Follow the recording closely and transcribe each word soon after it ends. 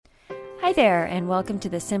Hi there, and welcome to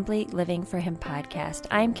the Simply Living for Him podcast.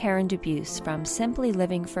 I'm Karen Dubuse from Simply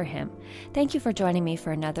Living for Him. Thank you for joining me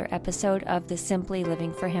for another episode of the Simply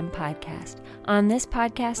Living for Him podcast. On this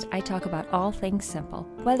podcast, I talk about all things simple,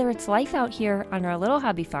 whether it's life out here on our little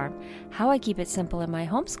hobby farm, how I keep it simple in my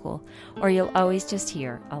homeschool, or you'll always just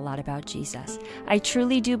hear a lot about Jesus. I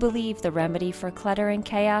truly do believe the remedy for clutter and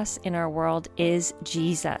chaos in our world is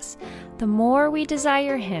Jesus. The more we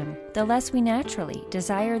desire Him, the less we naturally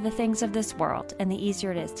desire the things of this world, and the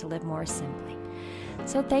easier it is to live more simply.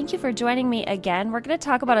 So thank you for joining me again. We're going to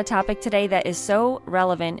talk about a topic today that is so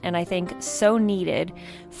relevant and I think so needed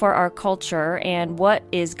for our culture and what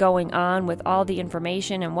is going on with all the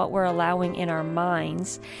information and what we're allowing in our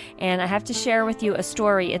minds. And I have to share with you a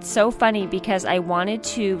story. It's so funny because I wanted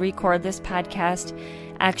to record this podcast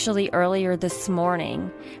actually earlier this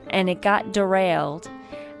morning and it got derailed.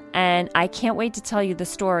 And I can't wait to tell you the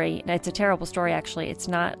story. It's a terrible story, actually. It's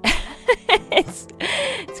not. it's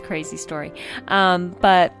a crazy story.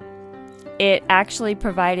 But it actually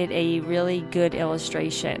provided a really good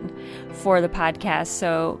illustration for the podcast.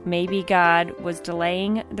 So maybe God was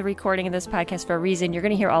delaying the recording of this podcast for a reason. You're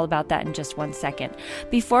going to hear all about that in just 1 second.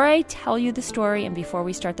 Before I tell you the story and before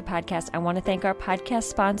we start the podcast, I want to thank our podcast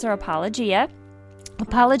sponsor, Apologia.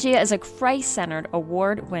 Apologia is a Christ-centered,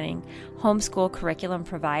 award-winning homeschool curriculum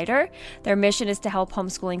provider. Their mission is to help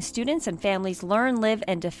homeschooling students and families learn, live,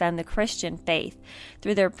 and defend the Christian faith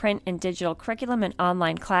through their print and digital curriculum and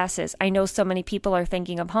online classes. I know so many people are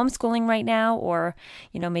thinking of homeschooling right now, or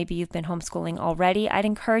maybe you've been homeschooling already. I'd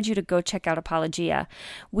encourage you to go check out Apologia.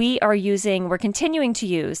 We're continuing to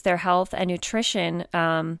use their health and nutrition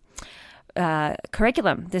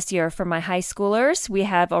curriculum this year for my high schoolers. We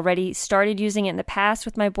have already started using it in the past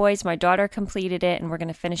with my boys. My daughter completed it, and we're going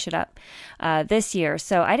to finish it up this year.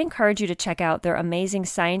 So I'd encourage you to check out their amazing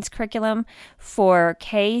science curriculum for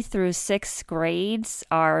K through 6th grades.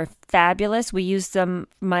 Are fabulous. We use them.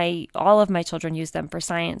 All of my children use them for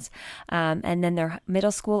science, and then their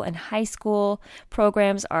middle school and high school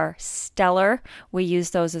programs are stellar. We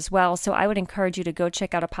use those as well. So I would encourage you to go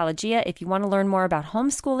check out Apologia if you want to learn more about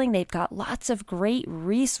homeschooling. They've got lots of great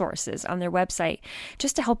resources on their website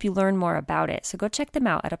just to help you learn more about it. So go check them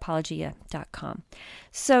out at apologia.com.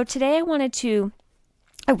 So today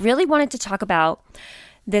I really wanted to talk about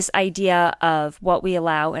this idea of what we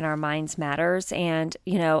allow in our minds matters. And,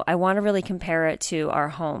 I want to really compare it to our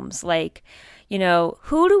homes. Like,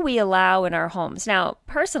 who do we allow in our homes? Now,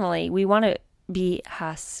 personally, we want to be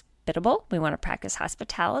hospitable. We want to practice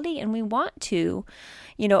hospitality, and we want to,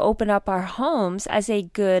 open up our homes as a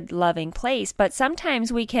good, loving place. But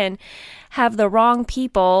sometimes we can have the wrong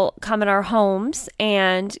people come in our homes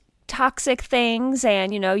and toxic things,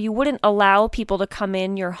 and you wouldn't allow people to come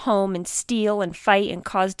in your home and steal and fight and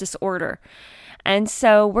cause disorder. And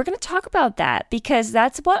so we're going to talk about that because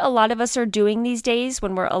that's what a lot of us are doing these days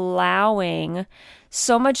when we're allowing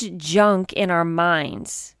so much junk in our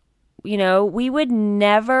minds. We would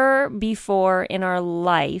never before in our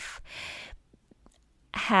life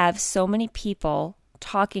have so many people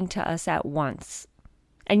talking to us at once.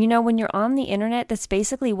 And when you're on the internet, that's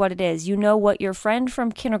basically what it is. You know what your friend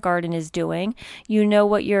from kindergarten is doing. You know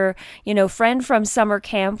what your, friend from summer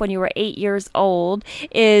camp when you were 8 years old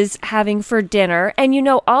is having for dinner. And you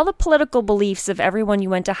know all the political beliefs of everyone you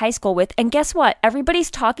went to high school with. And guess what? Everybody's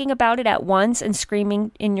talking about it at once and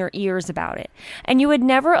screaming in your ears about it. And you would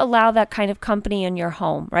never allow that kind of company in your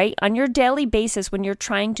home, right? On your daily basis, when you're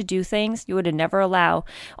trying to do things, you would never allow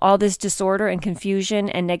all this disorder and confusion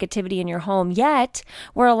and negativity in your home. Yet,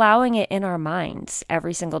 we're allowing it in our minds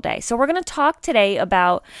every single day. So we're going to talk today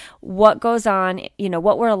about what goes on,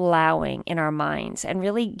 what we're allowing in our minds and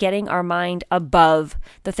really getting our mind above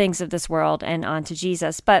the things of this world and onto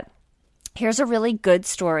Jesus. But here's a really good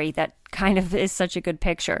story that kind of is such a good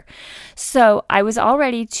picture. So I was all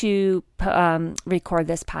ready to record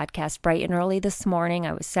this podcast bright and early this morning.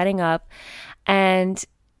 I was setting up, and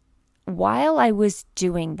while I was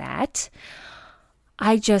doing that,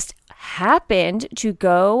 I just happened to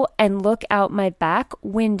go and look out my back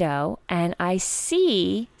window, and I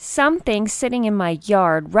see something sitting in my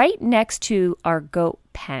yard right next to our goat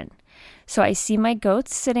pen. So I see my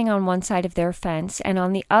goats sitting on one side of their fence, and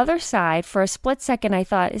on the other side, for a split second, I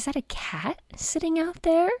thought, is that a cat sitting out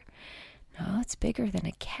there? No, it's bigger than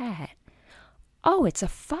a cat. Oh, it's a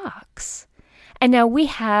fox. And now we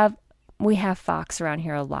have fox around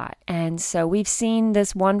here a lot. And so we've seen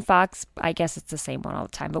this one fox. I guess it's the same one all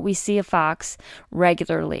the time, but we see a fox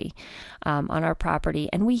regularly on our property.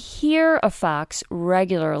 And we hear a fox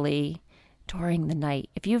regularly during the night.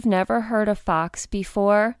 If you've never heard a fox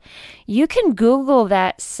before, you can Google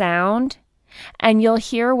that sound And you'll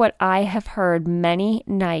hear what I have heard many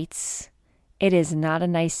nights. It is not a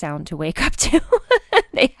nice sound to wake up to.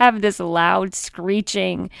 They have this loud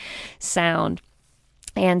screeching sound.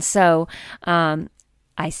 And so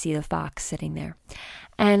I see the fox sitting there.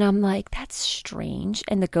 And I'm like, that's strange.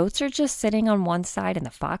 And the goats are just sitting on one side and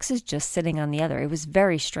the fox is just sitting on the other. It was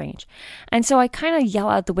very strange. And so I kind of yell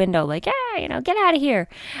out the window like, get out of here.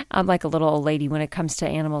 I'm like a little old lady when it comes to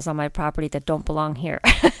animals on my property that don't belong here.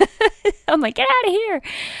 I'm like, get out of here.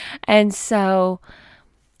 And so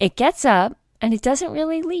it gets up and it doesn't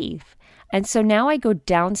really leave. And so now I go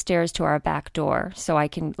downstairs to our back door so I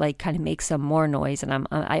can like kind of make some more noise. And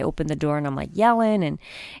I open the door and I'm like yelling and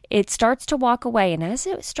it starts to walk away. And as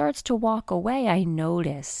it starts to walk away, I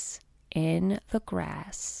notice in the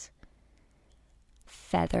grass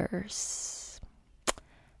feathers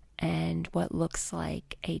and what looks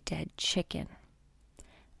like a dead chicken.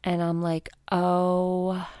 And I'm like,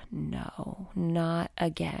 oh no, not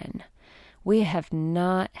again. We have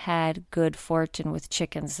not had good fortune with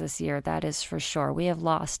chickens this year, that is for sure. We have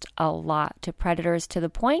lost a lot to predators to the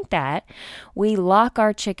point that we lock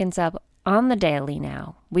our chickens up on the daily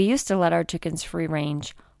now. We used to let our chickens free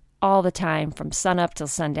range all the time from sun up till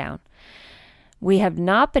sundown. We have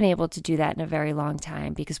not been able to do that in a very long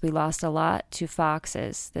time because we lost a lot to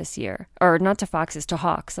foxes this year. Or not to foxes, to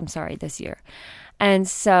hawks, this year. And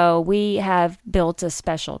so we have built a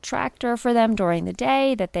special tractor for them during the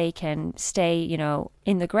day that they can stay,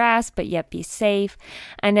 in the grass, but yet be safe.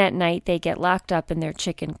 And at night they get locked up in their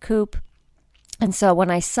chicken coop. And so when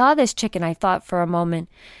I saw this chicken, I thought for a moment,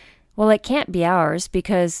 well, it can't be ours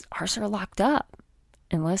because ours are locked up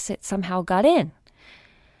unless it somehow got in.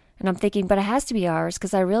 And I'm thinking, but it has to be ours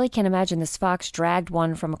because I really can't imagine this fox dragged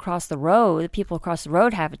one from across the road. The people across the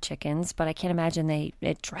road have chickens, but I can't imagine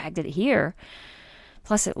it dragged it here.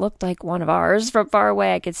 Plus, it looked like one of ours from far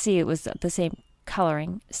away. I could see it was the same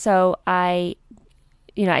coloring. So I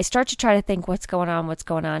start to try to think what's going on.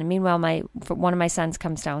 And meanwhile, one of my sons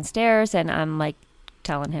comes downstairs and I'm like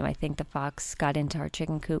telling him, I think the fox got into our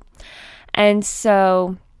chicken coop. And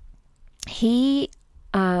so he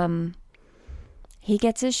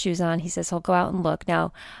gets his shoes on. He says he'll go out and look.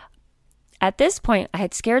 Now, at this point, I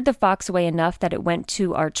had scared the fox away enough that it went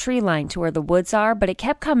to our tree line to where the woods are, but it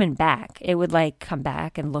kept coming back. It would come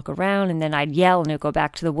back and look around, and then I'd yell and it would go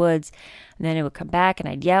back to the woods. And then it would come back and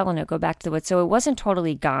I'd yell and it would go back to the woods. So it wasn't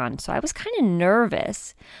totally gone. So I was kind of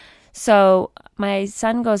nervous. So my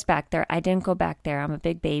son goes back there. I didn't go back there. I'm a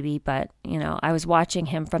big baby, but, I was watching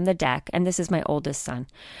him from the deck, and this is my oldest son.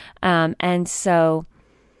 And so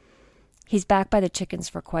he's back by the chickens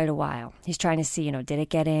for quite a while. He's trying to see, did it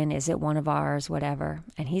get in? Is it one of ours? Whatever.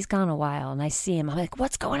 And he's gone a while. And I see him. I'm like,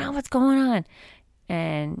 what's going on? What's going on?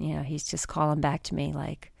 And, he's just calling back to me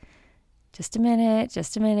like, just a minute.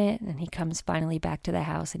 And he comes finally back to the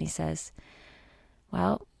house and he says,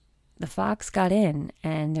 well, the fox got in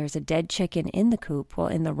and there's a dead chicken in the coop,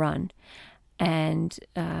 in the run. And,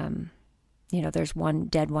 there's one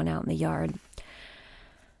dead one out in the yard.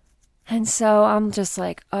 And so I'm just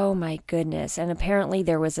like, oh my goodness. And apparently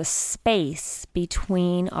there was a space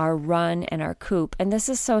between our run and our coop. And this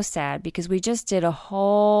is so sad because we just did a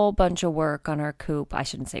whole bunch of work on our coop. I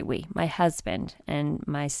shouldn't say we, my husband and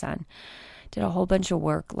my son did a whole bunch of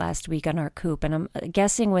work last week on our coop. And I'm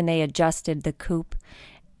guessing when they adjusted the coop,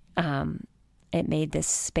 it made this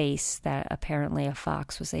space that apparently a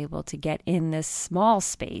fox was able to get in this small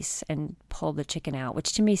space and pull the chicken out,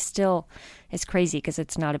 which to me still is crazy because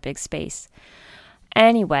it's not a big space.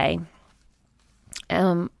 Anyway,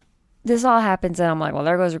 this all happens and I'm like, well,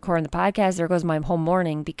 there goes recording the podcast. There goes my whole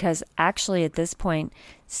morning because actually at this point,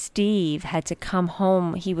 Steve had to come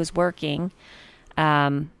home. He was working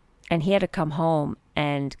and he had to come home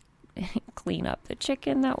and clean up the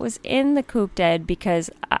chicken that was in the coop dead because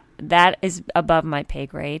that is above my pay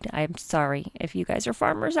grade. I'm sorry if you guys are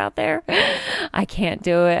farmers out there. I can't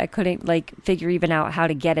do it. I couldn't figure even out how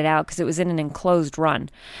to get it out because it was in an enclosed run.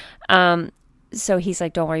 So he's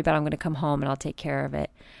like, don't worry about it. I'm going to come home and I'll take care of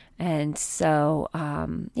it. And so,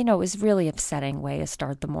 it was really upsetting way to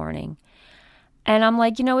start the morning. And I'm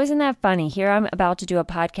like, isn't that funny? Here I'm about to do a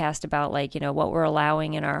podcast about what we're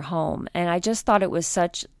allowing in our home. And I just thought it was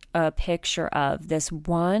such a picture of this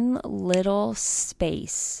one little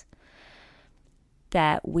space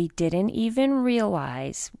that we didn't even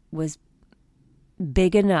realize was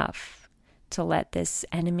big enough to let this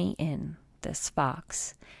enemy in, this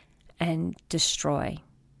fox, and destroy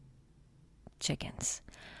chickens.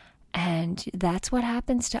 And that's what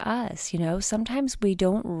happens to us. Sometimes we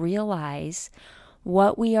don't realize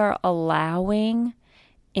what we are allowing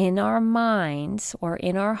in our minds or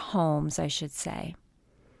in our homes, I should say.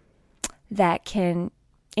 that can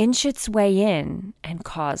inch its way in and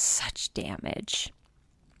cause such damage.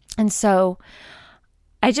 And so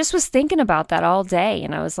I just was thinking about that all day,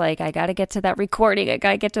 and I was like, I got to get to that recording.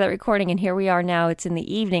 And here we are now. It's in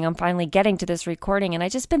the evening. I'm finally getting to this recording, and I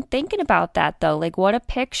just been thinking about that, though. Like, what a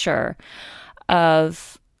picture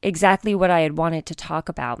of exactly what I had wanted to talk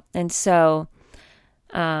about. And so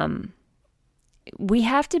we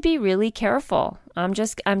have to be really careful. I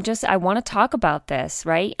want to talk about this,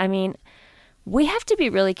 right? I mean, we have to be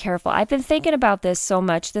really careful. I've been thinking about this so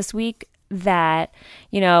much this week that,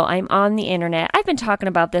 I'm on the internet. I've been talking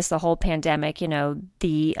about this the whole pandemic,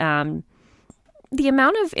 the amount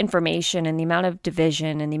of information and the amount of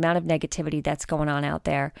division and the amount of negativity that's going on out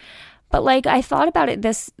there. But like, I thought about it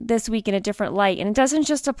this week in a different light, and it doesn't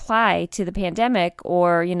just apply to the pandemic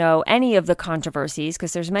or, any of the controversies,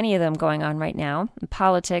 because there's many of them going on right now, in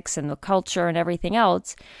politics and the culture and everything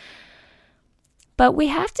else. But we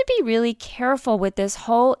have to be really careful with this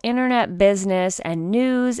whole internet business and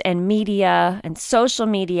news and media and social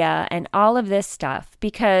media and all of this stuff,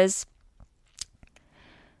 because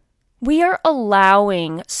we are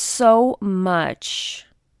allowing so much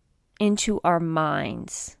into our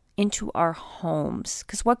minds, into our homes,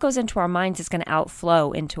 because what goes into our minds is going to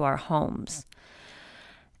outflow into our homes.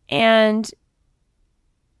 And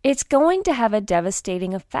it's going to have a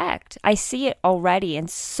devastating effect. I see it already, and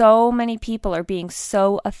so many people are being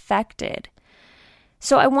so affected.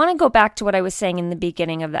 So I want to go back to what I was saying in the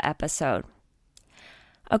beginning of the episode.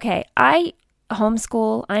 Okay, I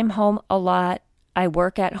homeschool. I'm home a lot. I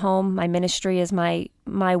work at home. My ministry is my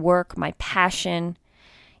work, my passion.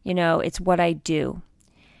 It's what I do.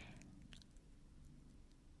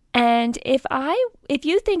 And if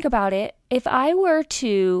you think about it, if I were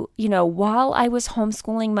to, while I was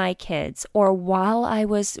homeschooling my kids, or while I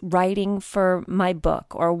was writing for my book,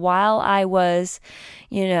 or while I was,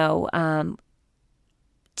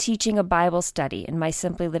 teaching a Bible study in my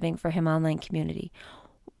Simply Living for Him online community,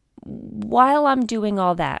 while I'm doing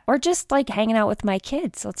all that, or just like hanging out with my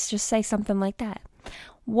kids, let's just say something like that.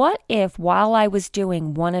 What if while I was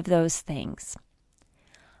doing one of those things,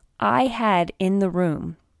 I had in the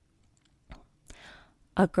room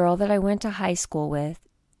a girl that I went to high school with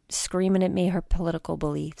screaming at me her political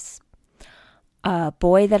beliefs, a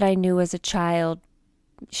boy that I knew as a child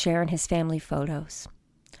sharing his family photos,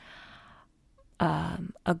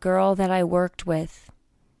 a girl that I worked with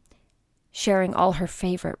sharing all her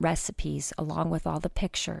favorite recipes along with all the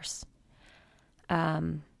pictures,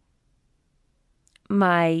 my,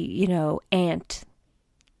 aunt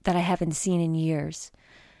that I haven't seen in years,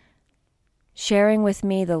 sharing with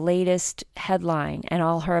me the latest headline and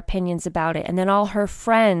all her opinions about it. And then all her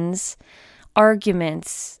friends'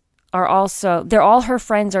 arguments are also, all her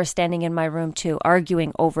friends are standing in my room too,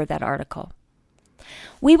 arguing over that article.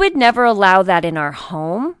 We would never allow that in our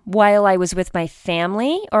home while I was with my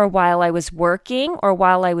family, or while I was working, or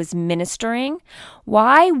while I was ministering.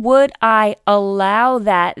 Why would I allow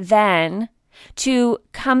that then to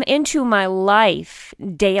come into my life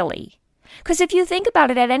daily? Because if you think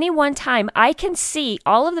about it, at any one time, I can see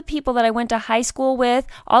all of the people that I went to high school with,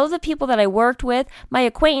 all of the people that I worked with, my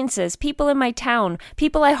acquaintances, people in my town,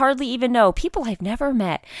 people I hardly even know, people I've never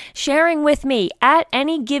met, sharing with me at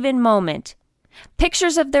any given moment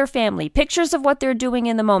pictures of their family, pictures of what they're doing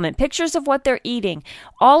in the moment, pictures of what they're eating,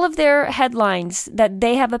 all of their headlines, that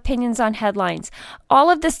they have opinions on headlines, all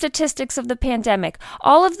of the statistics of the pandemic,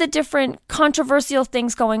 all of the different controversial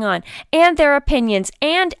things going on, and their opinions,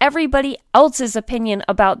 and everybody else's opinion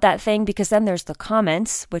about that thing, because then there's the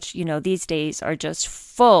comments, which, these days are just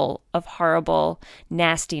full of horrible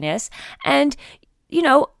nastiness. And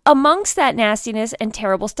amongst that nastiness and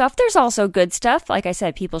terrible stuff, there's also good stuff. Like I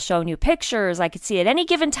said, people showing you pictures. I could see at any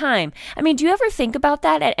given time. I mean, do you ever think about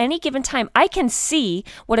that? At any given time, I can see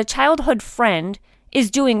what a childhood friend is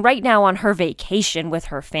doing right now on her vacation with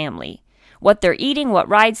her family. What they're eating, what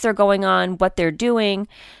rides they're going on, what they're doing.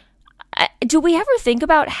 Do we ever think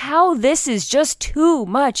about how this is just too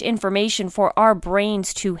much information for our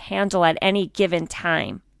brains to handle at any given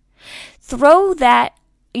time? Throw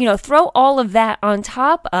all of that on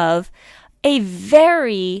top of a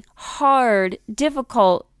very hard,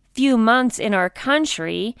 difficult few months in our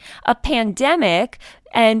country, a pandemic,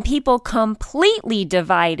 and people completely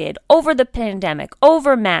divided over the pandemic,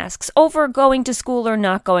 over masks, over going to school or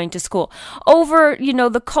not going to school, over,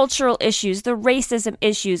 the cultural issues, the racism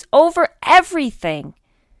issues, over everything.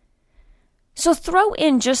 So throw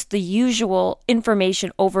in just the usual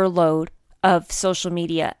information overload of social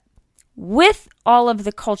media with all of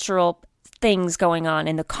the cultural things going on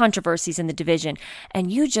and the controversies and the division,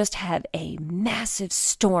 and you just have a massive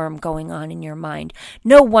storm going on in your mind.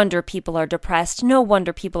 No wonder people are depressed. No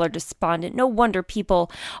wonder people are despondent. No wonder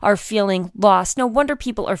people are feeling lost. No wonder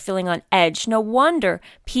people are feeling on edge. No wonder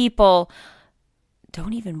people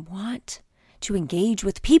don't even want to engage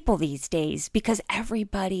with people these days, because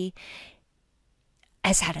everybody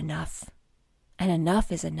has had enough, and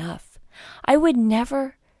enough is enough. I would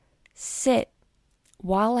never sit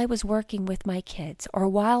while I was working with my kids or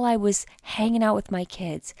while I was hanging out with my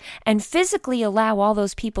kids and physically allow all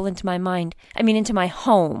those people into my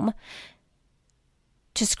home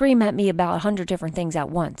to scream at me about 100 different things at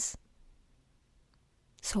once.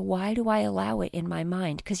 So why do I allow it in my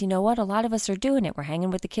mind? Because you know what? A lot of us are doing it. We're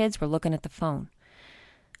hanging with the kids. We're looking at the phone.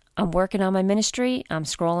 I'm working on my ministry. I'm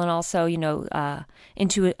scrolling also,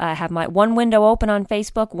 I have my one window open on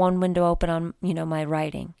Facebook, one window open on, my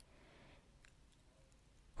writing.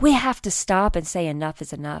 We have to stop and say enough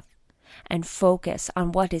is enough and focus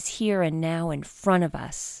on what is here and now in front of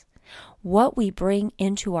us. What we bring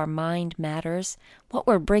into our mind matters. What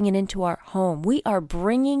we're bringing into our home. We are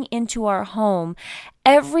bringing into our home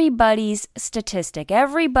everybody's statistic,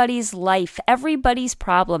 everybody's life, everybody's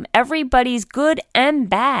problem, everybody's good and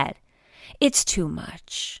bad. It's too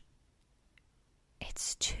much.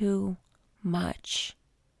 It's too much.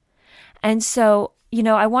 And so,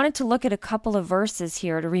 I wanted to look at a couple of verses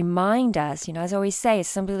here to remind us, as I always say, as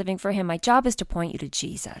somebody living for Him, my job is to point you to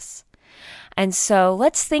Jesus. And so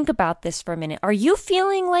let's think about this for a minute. Are you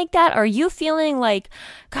feeling like that? Are you feeling like,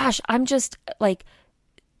 gosh, I'm just like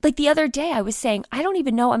the other day I was saying, I don't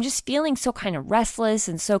even know. I'm just feeling so kind of restless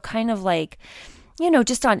and so kind of like,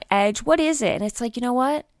 just on edge. What is it? And it's like, you know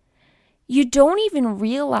what? You don't even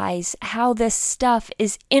realize how this stuff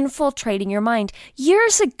is infiltrating your mind.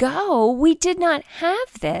 Years ago, we did not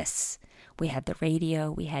have this. We had the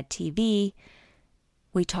radio, we had TV.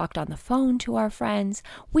 We talked on the phone to our friends.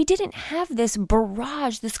 We didn't have this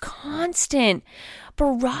barrage, this constant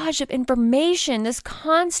barrage of information, this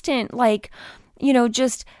constant,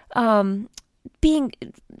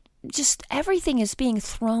 everything is being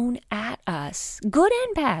thrown at us, good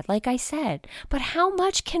and bad, like I said. But how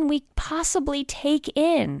much can we possibly take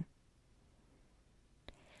in?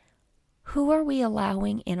 Who are we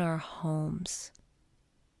allowing in our homes?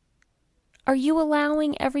 Are you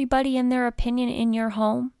allowing everybody and their opinion in your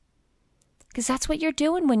home? Because that's what you're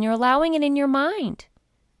doing when you're allowing it in your mind.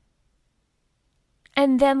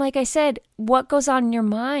 And then, like I said, what goes on in your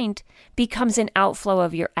mind becomes an outflow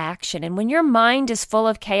of your action. And when your mind is full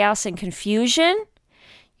of chaos and confusion,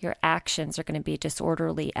 your actions are going to be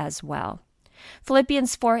disorderly as well.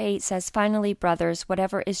 Philippians 4:8 says, finally, brothers,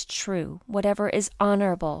 whatever is true, whatever is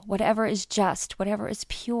honorable, whatever is just, whatever is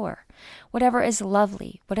pure, whatever is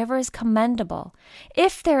lovely, whatever is commendable,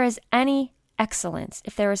 if there is any excellence,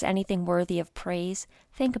 if there is anything worthy of praise,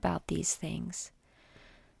 think about these things.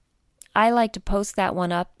 I like to post that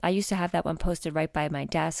one up. I used to have that one posted right by my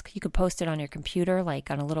desk. You could post it on your computer,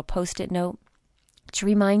 like on a little Post-it note, to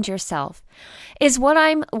remind yourself, is what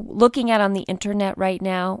I'm looking at on the internet right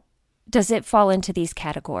now, does it fall into these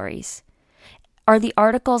categories? Are the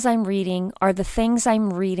articles I'm reading, are the things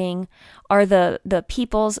I'm reading, are the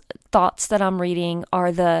people's thoughts that I'm reading,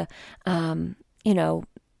 are the,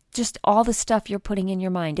 just all the stuff you're putting in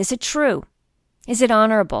your mind, is it true? Is it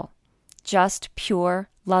honorable? Just, pure,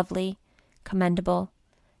 lovely, commendable?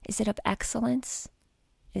 Is it of excellence?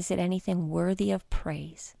 Is it anything worthy of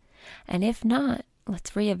praise? And if not,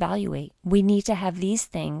 let's reevaluate. We need to have these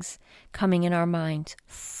things coming in our mind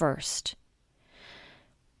first.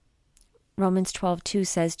 Romans 12:2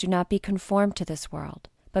 says, do not be conformed to this world,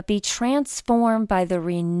 but be transformed by the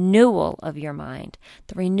renewal of your mind.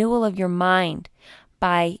 The renewal of your mind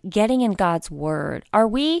by getting in God's word. Are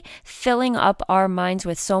we filling up our minds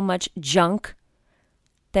with so much junk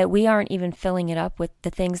that we aren't even filling it up with the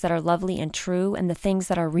things that are lovely and true and the things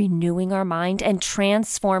that are renewing our mind and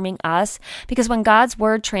transforming us? Because when God's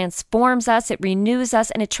word transforms us, it renews us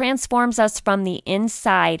and it transforms us from the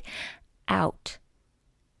inside out.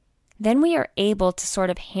 Then we are able to sort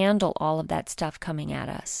of handle all of that stuff coming at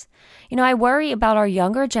us. I worry about our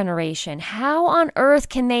younger generation. How on earth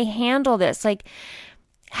can they handle this?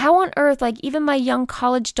 How on earth, even my young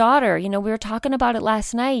college daughter, we were talking about it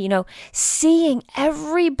last night, seeing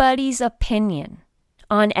everybody's opinion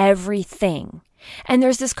on everything. And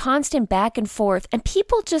there's this constant back and forth, and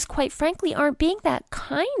people just quite frankly aren't being that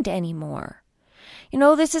kind anymore.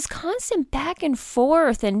 There's this constant back and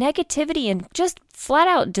forth and negativity and just flat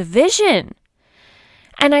out division.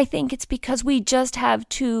 And I think it's because we just have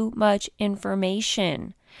too much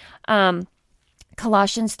information.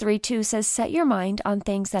 Colossians 3:2 says, set your mind on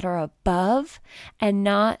things that are above and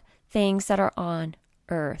not things that are on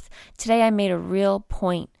earth. Today I made a real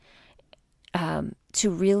point to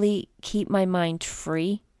really keep my mind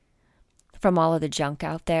free from all of the junk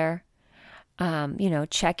out there.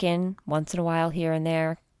 Check in once in a while here and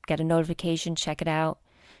there, get a notification, check it out,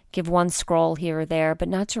 give one scroll here or there, but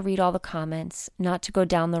not to read all the comments, not to go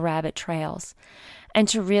down the rabbit trails. And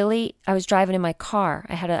to really, I was driving in my car.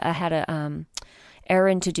 I had a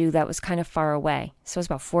errand to do that was kind of far away. So it was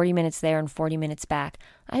about 40 minutes there and 40 minutes back.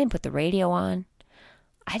 I didn't put the radio on.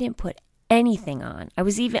 I didn't put anything on.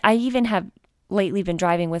 I even have lately been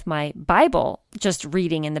driving with my Bible just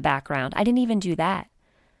reading in the background. I didn't even do that.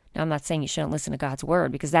 Now, I'm not saying you shouldn't listen to God's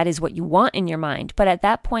word because that is what you want in your mind. But at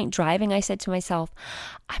that point driving, I said to myself,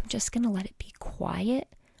 I'm just going to let it be quiet.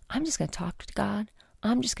 I'm just going to talk to God.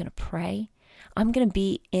 I'm just going to pray. I'm going to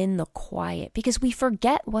be in the quiet because we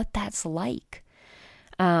forget what that's like.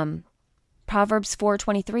 Proverbs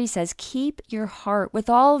 4:23 says, keep your heart with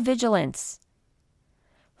all vigilance,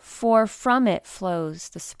 for from it flows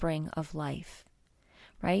the spring of life,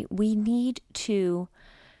 right? We need to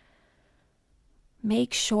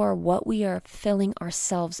make sure what we are filling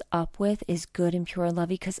ourselves up with is good and pure and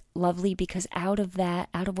lovely, because out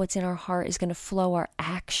of what's in our heart is going to flow our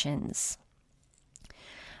actions.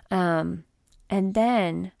 And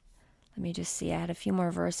then, let me just see, I had a few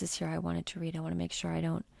more verses here I wanted to read. I want to make sure I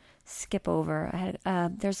don't skip over.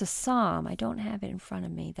 There's a psalm, I don't have it in front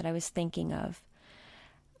of me, that I was thinking of.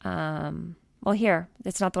 Well, here,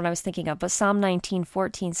 it's not the one I was thinking of, but Psalm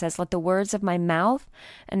 19:14 says, let the words of my mouth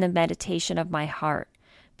and the meditation of my heart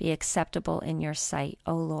be acceptable in your sight,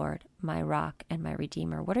 O Lord, my rock and my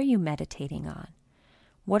redeemer. What are you meditating on?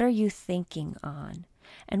 What are you thinking on?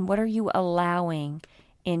 And what are you allowing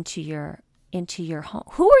into your home?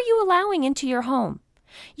 Who are you allowing into your home?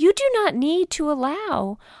 You do not need to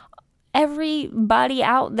allow everybody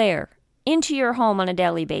out there into your home on a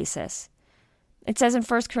daily basis. It says in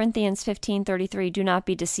 1 Corinthians 15:33, do not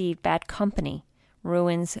be deceived, bad company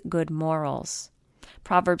ruins good morals.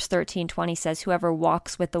 Proverbs 13:20 says, whoever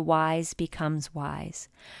walks with the wise becomes wise,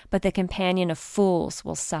 but the companion of fools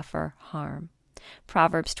will suffer harm.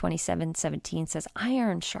 Proverbs 27:17 says,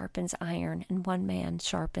 iron sharpens iron, and one man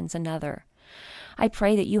sharpens another. I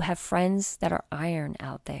pray that you have friends that are iron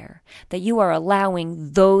out there, that you are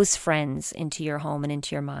allowing those friends into your home and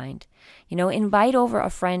into your mind. Invite over a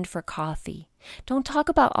friend for coffee. Don't talk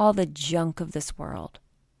about all the junk of this world.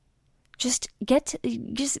 Just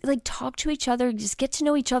talk to each other, just get to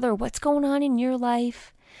know each other. What's going on in your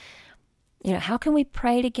life? How can we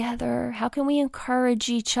pray together? How can we encourage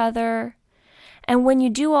each other? And when you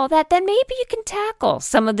do all that, then maybe you can tackle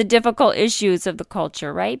some of the difficult issues of the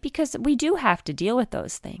culture, right? Because we do have to deal with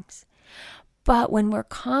those things. But when we're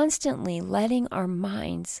constantly letting our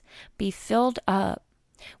minds be filled up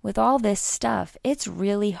with all this stuff, it's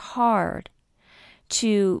really hard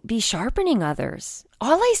to be sharpening others.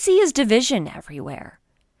 All I see is division everywhere.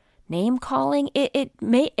 Name calling, it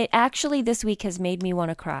actually this week has made me want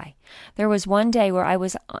to cry. There was one day where I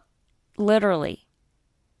was literally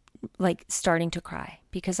starting to cry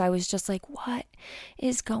because I was just like, what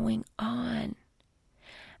is going on?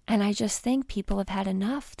 And I just think people have had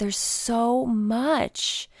enough. There's so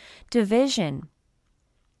much division.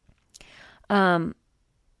 Then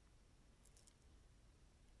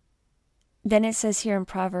it says here in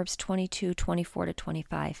Proverbs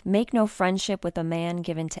 22:24-25, make no friendship with a man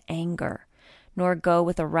given to anger, nor go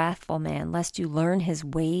with a wrathful man, lest you learn his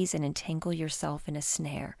ways and entangle yourself in a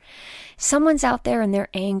snare. If someone's out there and they're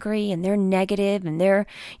angry and they're negative and they're,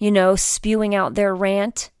 spewing out their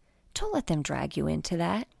rant, don't let them drag you into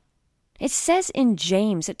that. It says in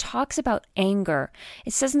James, it talks about anger.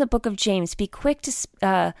 It says in the book of James, be quick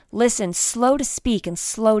to listen, slow to speak, and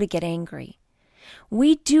slow to get angry.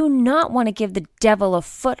 We do not want to give the devil a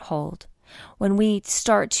foothold when we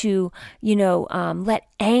start to, let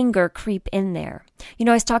anger creep in there. I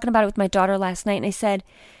was talking about it with my daughter last night, and I said,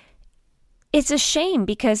 it's a shame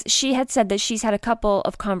because she had said that she's had a couple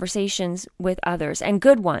of conversations with others, and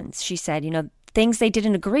good ones. She said, things they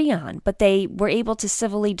didn't agree on, but they were able to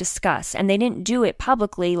civilly discuss, and they didn't do it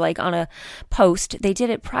publicly like on a post. They did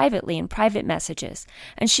it privately in private messages,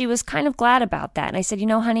 and she was kind of glad about that. And I said,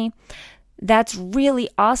 honey, that's really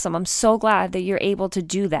awesome. I'm so glad that you're able to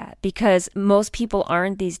do that because most people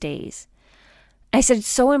aren't these days. I said, it's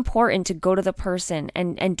so important to go to the person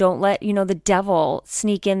and don't let, the devil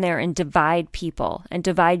sneak in there and divide people and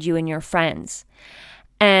divide you and your friends.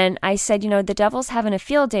 And I said, the devil's having a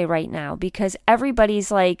field day right now because everybody's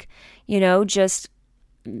just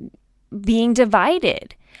being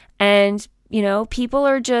divided. And People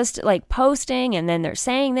are just like posting and then they're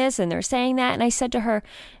saying this and they're saying that. And I said to her,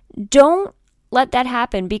 don't let that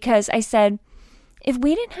happen, because I said, if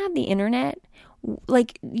we didn't have the internet,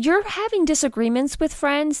 like, you're having disagreements with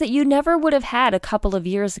friends that you never would have had a couple of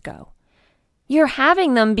years ago. You're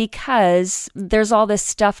having them because there's all this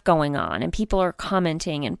stuff going on and people are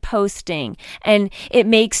commenting and posting, and it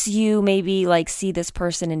makes you maybe like see this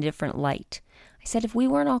person in a different light. I said, if we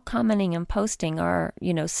weren't all commenting and posting our,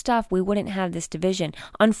 stuff, we wouldn't have this division.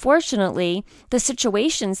 Unfortunately, the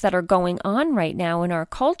situations that are going on right now in our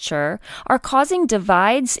culture are causing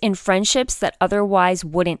divides in friendships that otherwise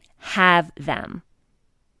wouldn't have them.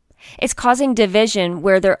 It's causing division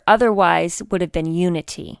where there otherwise would have been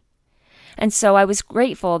unity. And so I was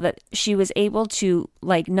grateful that she was able to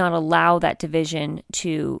not allow that division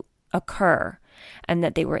to occur, and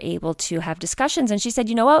that they were able to have discussions. And she said,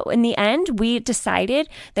 you know what? In the end, we decided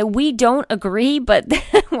that we don't agree, but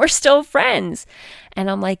we're still friends. And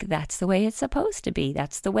I'm like, that's the way it's supposed to be.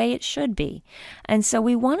 That's the way it should be. And so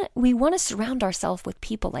we want to surround ourselves with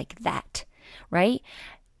people like that, right?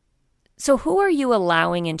 So who are you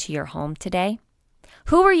allowing into your home today?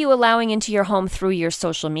 Who are you allowing into your home through your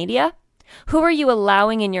social media? Who are you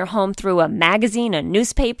allowing in your home through a magazine, a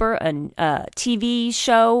newspaper, a TV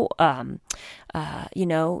show, a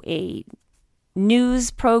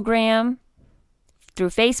news program, through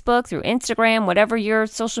Facebook, through Instagram, whatever your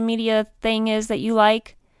social media thing is that you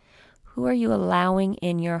like? Who are you allowing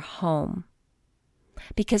in your home?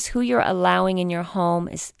 Because who you're allowing in your home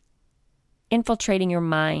is infiltrating your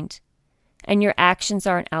mind. And your actions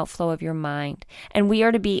are an outflow of your mind. And we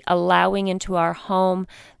are to be allowing into our home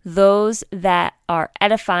those that are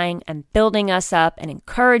edifying and building us up and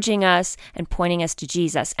encouraging us and pointing us to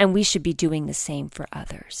Jesus. And we should be doing the same for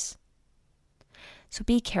others. So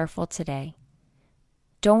be careful today.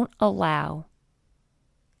 Don't allow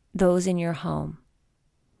those in your home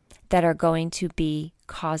that are going to be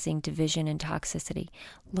causing division and toxicity.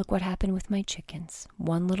 Look what happened with my chickens.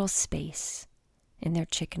 One little space in their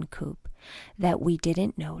chicken coop that we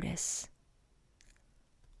didn't notice.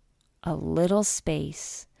 A little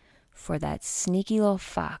space for that sneaky little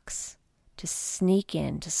fox to sneak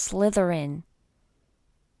in, to slither in,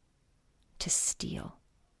 to steal,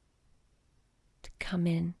 to come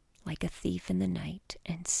in like a thief in the night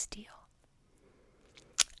and steal.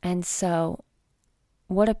 And so,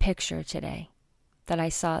 what a picture today that I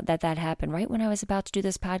saw that happened right when I was about to do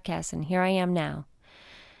this podcast, and here I am now.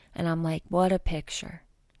 And I'm like, what a picture.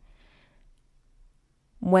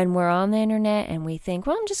 When we're on the internet and we think,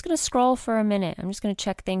 well, I'm just going to scroll for a minute. I'm just going to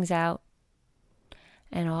check things out.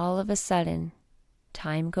 And all of a sudden,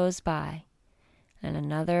 time goes by. And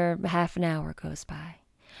another half an hour goes by.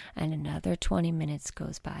 And another 20 minutes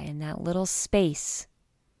goes by. And that little space,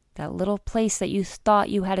 that little place that you thought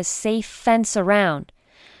you had a safe fence around,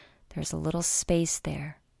 there's a little space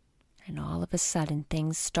there. And all of a sudden,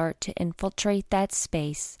 things start to infiltrate that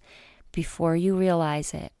space before you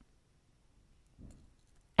realize it.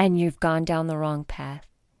 And you've gone down the wrong path.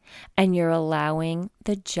 And you're allowing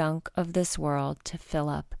the junk of this world to fill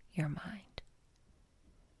up your mind.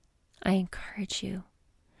 I encourage you.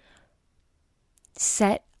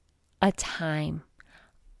 Set a time.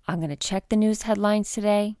 I'm going to check the news headlines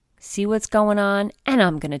today, see what's going on, and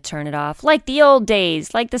I'm going to turn it off. Like the old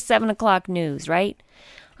days, like the 7 o'clock news, right?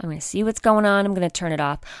 I'm going to see what's going on. I'm going to turn it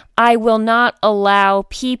off. I will not allow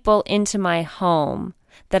people into my home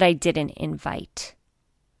that I didn't invite.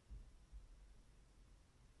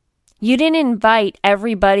 You didn't invite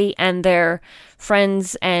everybody and their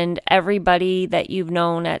friends and everybody that you've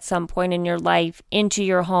known at some point in your life into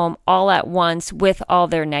your home all at once with all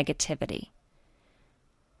their negativity.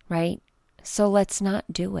 Right? So let's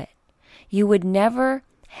not do it. You would never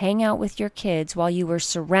hang out with your kids while you were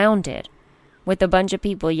surrounded with a bunch of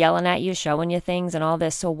people yelling at you, showing you things and all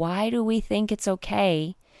this. So why do we think it's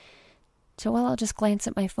okay to, well, I'll just glance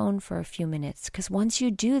at my phone for a few minutes? Because once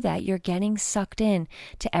you do that, you're getting sucked in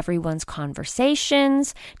to everyone's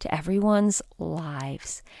conversations, to everyone's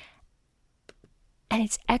lives. And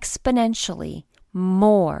it's exponentially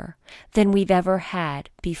more than we've ever had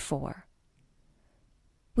before.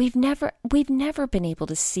 We've never been able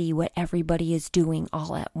to see what everybody is doing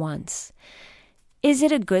all at once. Is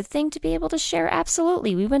it a good thing to be able to share?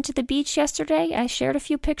 Absolutely. We went to the beach yesterday. I shared a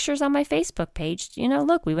few pictures on my Facebook page.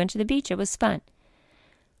 Look, we went to the beach. It was fun.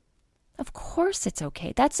 Of course it's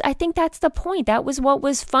okay. I think that's the point. That was what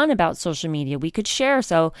was fun about social media. We could share.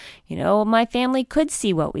 So, my family could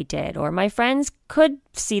see what we did, or my friends could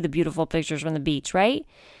see the beautiful pictures from the beach, right?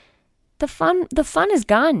 The fun is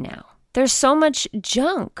gone now. There's so much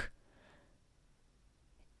junk.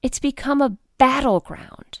 It's become a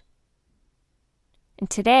battleground. And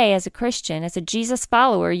today, as a Christian, as a Jesus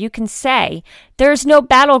follower, you can say, there's no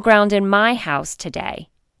battleground in my house today.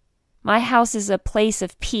 My house is a place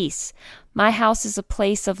of peace. My house is a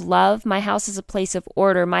place of love. My house is a place of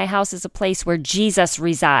order. My house is a place where Jesus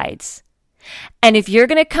resides. And if you're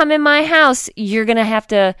going to come in my house, you're going to have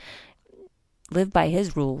to live by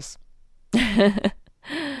his rules.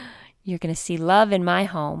 You're going to see love in my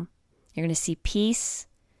home. You're going to see peace.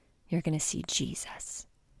 You're going to see Jesus.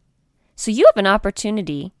 So you have an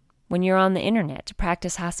opportunity when you're on the internet to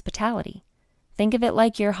practice hospitality. Think of it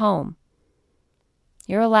like your home.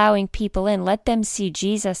 You're allowing people in. Let them see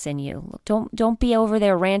Jesus in you. Don't be over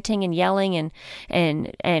there ranting and yelling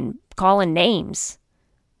and calling names.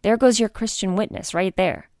 There goes your Christian witness right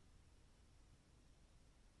there.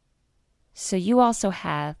 So you also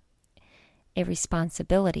have a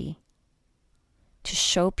responsibility to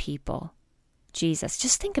show people Jesus.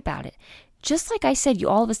 Just think about it. Just like I said, you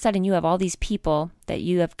all of a sudden you have all these people that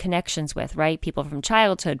you have connections with, right? People from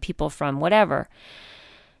childhood, people from whatever.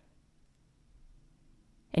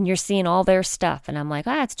 And you're seeing all their stuff. And I'm like,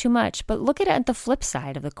 it's too much. But look at the flip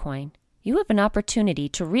side of the coin. You have an opportunity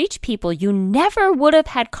to reach people you never would have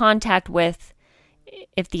had contact with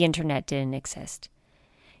if the internet didn't exist.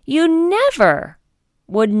 You never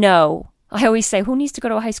would know. I always say, who needs to go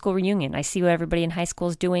to a high school reunion? I see what everybody in high school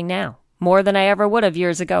is doing now. More than I ever would have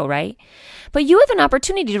years ago, right? But you have an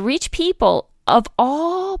opportunity to reach people of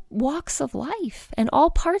all walks of life and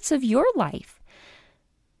all parts of your life.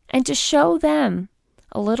 And to show them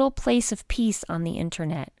a little place of peace on the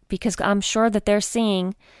internet. Because I'm sure that they're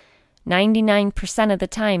seeing 99% of the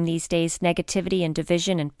time these days negativity and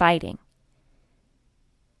division and fighting.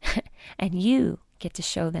 And you get to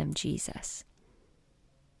show them Jesus.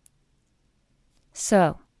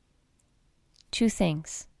 So, 2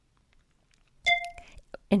 things.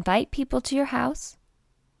 Invite people to your house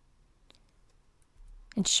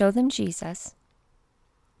and show them Jesus.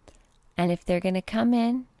 And if they're going to come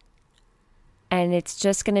in and it's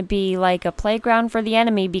just going to be like a playground for the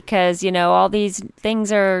enemy because, all these things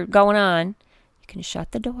are going on, you can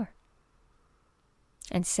shut the door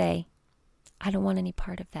and say, I don't want any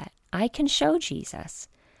part of that. I can show Jesus.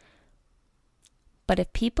 But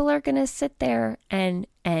if people are going to sit there and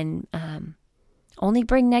only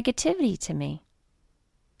bring negativity to me,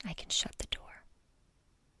 I can shut the door.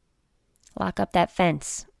 Lock up that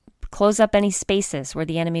fence. Close up any spaces where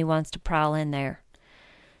the enemy wants to prowl in there.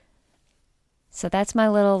 So that's my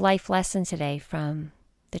little life lesson today from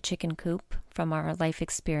the chicken coop, from our life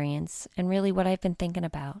experience, and really what I've been thinking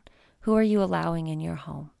about. Who are you allowing in your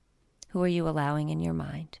home? Who are you allowing in your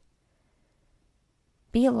mind?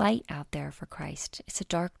 Be a light out there for Christ. It's a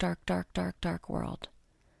dark, dark, dark, dark, dark world.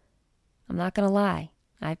 I'm not going to lie.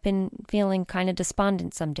 I've been feeling kind of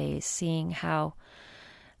despondent some days, seeing how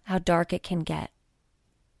dark it can get.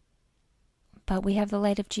 But we have the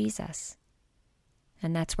light of Jesus,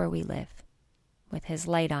 and that's where we live, with his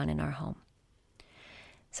light on in our home.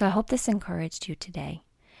 So I hope this encouraged you today.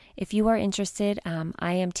 If you are interested,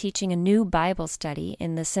 I am teaching a new Bible study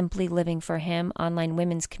in the Simply Living for Him online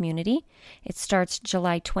women's community. It starts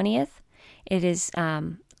July 20th. It is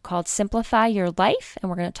called Simplify Your Life, and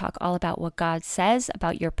we're going to talk all about what God says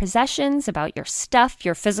about your possessions, about your stuff,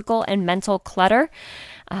 your physical and mental clutter,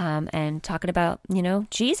 and talking about,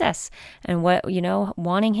 Jesus and what,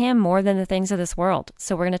 wanting him more than the things of this world.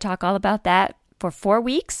 So we're going to talk all about that for 4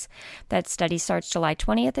 weeks. That study starts July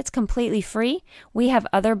 20th. It's completely free. We have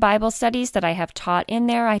other Bible studies that I have taught in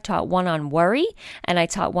there. I taught one on worry, and I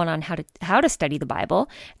taught one on how to study the Bible.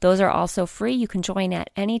 Those are also free. You can join at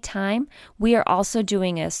any time. We are also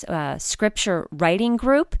doing a scripture writing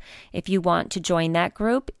group. If you want to join that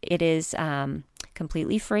group, it is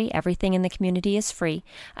completely free. Everything in the community is free.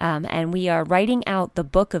 And we are writing out the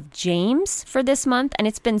book of James for this month. And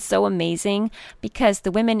it's been so amazing because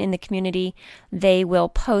the women in the community, they will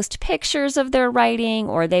post pictures of their writing,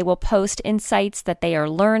 or they will post insights that they are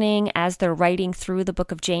learning as they're writing through the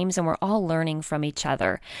book of James. And we're all learning from each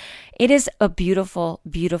other. It is a beautiful,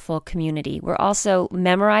 beautiful community. We're also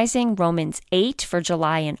memorizing Romans 8 for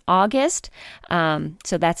July and August.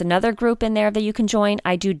 So that's another group in there that you can join.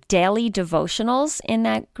 I do daily devotionals in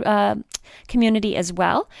that community as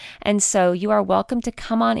well. And so you are welcome to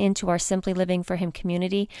come on into our Simply Living for Him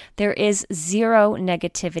community. There is zero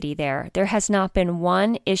negativity there. There has not been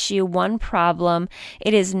one issue, one problem.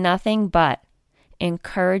 It is nothing but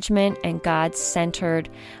encouragement and God-centered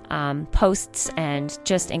posts and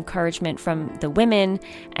just encouragement from the women.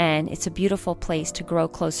 And it's a beautiful place to grow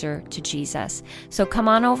closer to Jesus. So come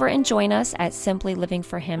on over and join us at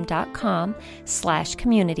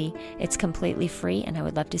simplylivingforhim.com/community. It's completely free, and I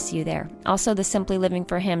would love to see you there. Also, the Simply Living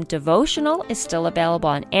for Him devotional is still available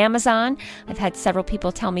on Amazon. I've had several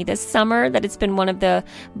people tell me this summer that it's been one of the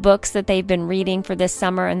books that they've been reading for this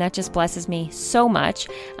summer, and that just blesses me so much.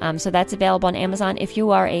 So that's available on Amazon. If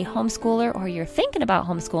you are a homeschooler or you're thinking about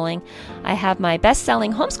homeschooling, I have my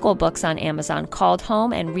best-selling homeschool books on Amazon, Called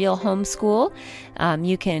Home and Real Homeschool.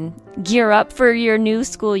 You can gear up for your new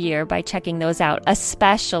school year by checking those out,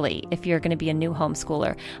 especially if you're going to be a new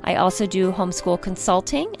homeschooler. I also do homeschool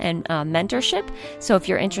consulting and mentorship. So if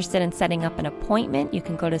you're interested in setting up an appointment, you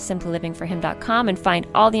can go to simplylivingforhim.com and find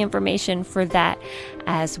all the information for that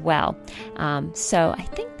as well. So I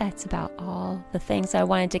think that's about all the things I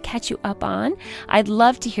wanted to catch you up on. I'd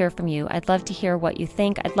love to hear from you. I'd love to hear what you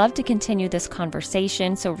think. I'd love to continue this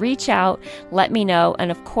conversation. So reach out, let me know.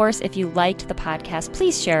 And of course, if you liked the podcast,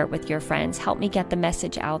 please share it with your friends. Help me get the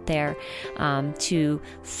message out there to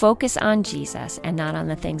focus on Jesus and not on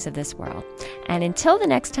the things of this world. And until the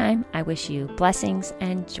next time, I wish you blessings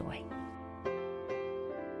and joy.